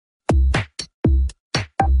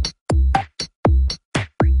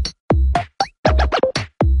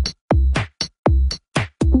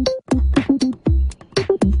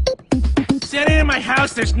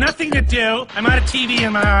house, there's nothing to do. I'm out of TV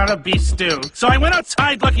and I'm out of beef stew. So I went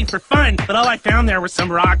outside looking for fun, but all I found there were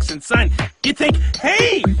some rocks and sun. You'd think,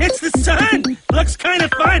 hey, it's the sun. Looks kind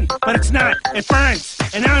of fun, but it's not. It burns,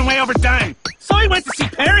 and now I'm way overdone. So I went to see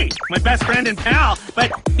Perry, my best friend and pal,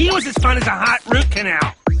 but he was as fun as a hot root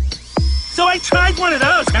canal. So I tried one of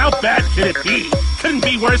those. How bad could it be? Couldn't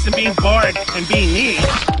be worse than being bored and being me.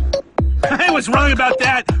 I was wrong about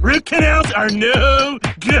that. Root canals are no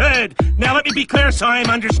good. Now let me be clear so I'm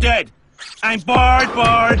understood. I'm bored.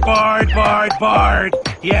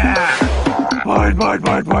 Yeah. Bored.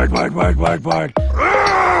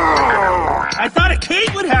 I thought a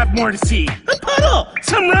cave would have more to see. A puddle,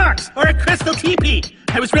 some rocks, or a crystal teepee.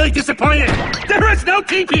 I was really disappointed. There was no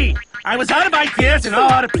teepee. I was out of ideas and all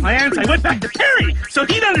out of plans. I went back to Perry so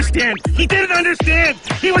he'd understand. He didn't understand.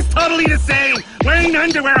 He was totally the same. Wearing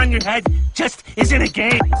underwear on your head just isn't a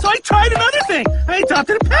game. So I tried another thing. I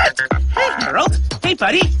adopted a pet. Hey, Harold. Hey,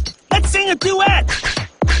 buddy. Let's sing a duet.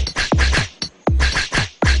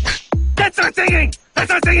 That's not singing. That's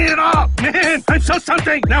not singing at all. Man, I'm so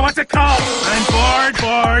something. Now what's it called? I'm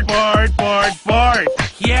bored.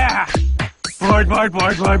 Yeah. Bored.